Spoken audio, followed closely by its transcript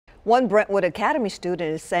One Brentwood Academy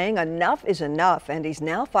student is saying enough is enough, and he's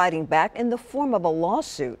now fighting back in the form of a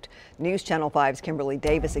lawsuit. News Channel 5's Kimberly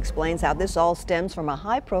Davis explains how this all stems from a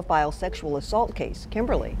high-profile sexual assault case.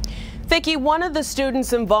 Kimberly. Vicki, one of the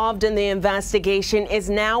students involved in the investigation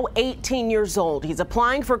is now 18 years old. He's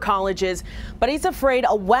applying for colleges, but he's afraid a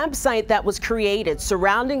website that was created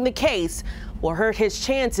surrounding the case will hurt his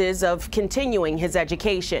chances of continuing his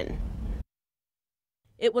education.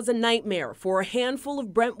 It was a nightmare for a handful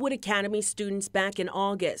of Brentwood Academy students back in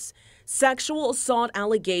August. Sexual assault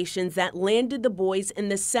allegations that landed the boys in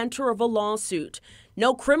the center of a lawsuit.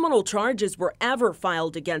 No criminal charges were ever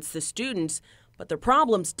filed against the students, but their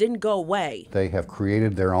problems didn't go away. They have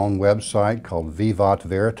created their own website called Vivat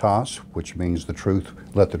Veritas, which means the truth,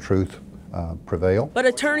 let the truth prevail. But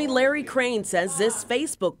attorney Larry Crane says this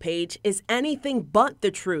Facebook page is anything but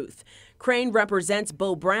the truth. Crane represents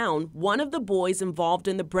Bo Brown, one of the boys involved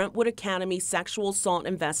in the Brentwood Academy sexual assault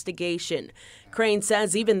investigation. Crane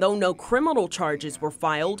says even though no criminal charges were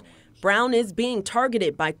filed, Brown is being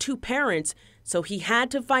targeted by two parents, so he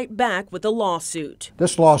had to fight back with a lawsuit.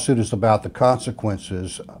 This lawsuit is about the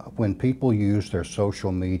consequences when people use their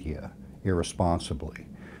social media irresponsibly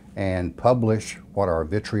and publish what are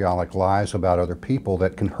vitriolic lies about other people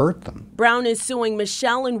that can hurt them. Brown is suing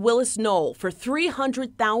Michelle and Willis Knoll for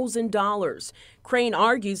 $300,000. Crane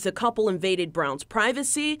argues the couple invaded Brown's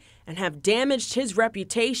privacy and have damaged his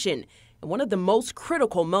reputation in one of the most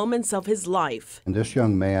critical moments of his life. And this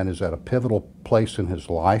young man is at a pivotal place in his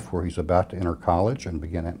life where he's about to enter college and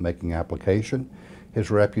begin making application.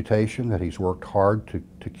 His reputation that he's worked hard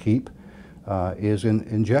to keep is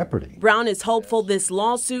in jeopardy. Brown is hopeful this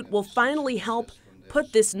lawsuit will finally help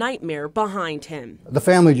put this nightmare behind him. The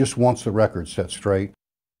family just wants the record set straight.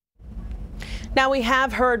 Now, we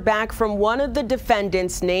have heard back from one of the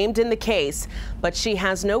defendants named in the case, but she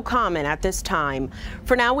has no comment at this time.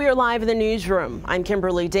 For now, we are live in the newsroom. I'm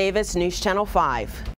Kimberly Davis, News Channel 5.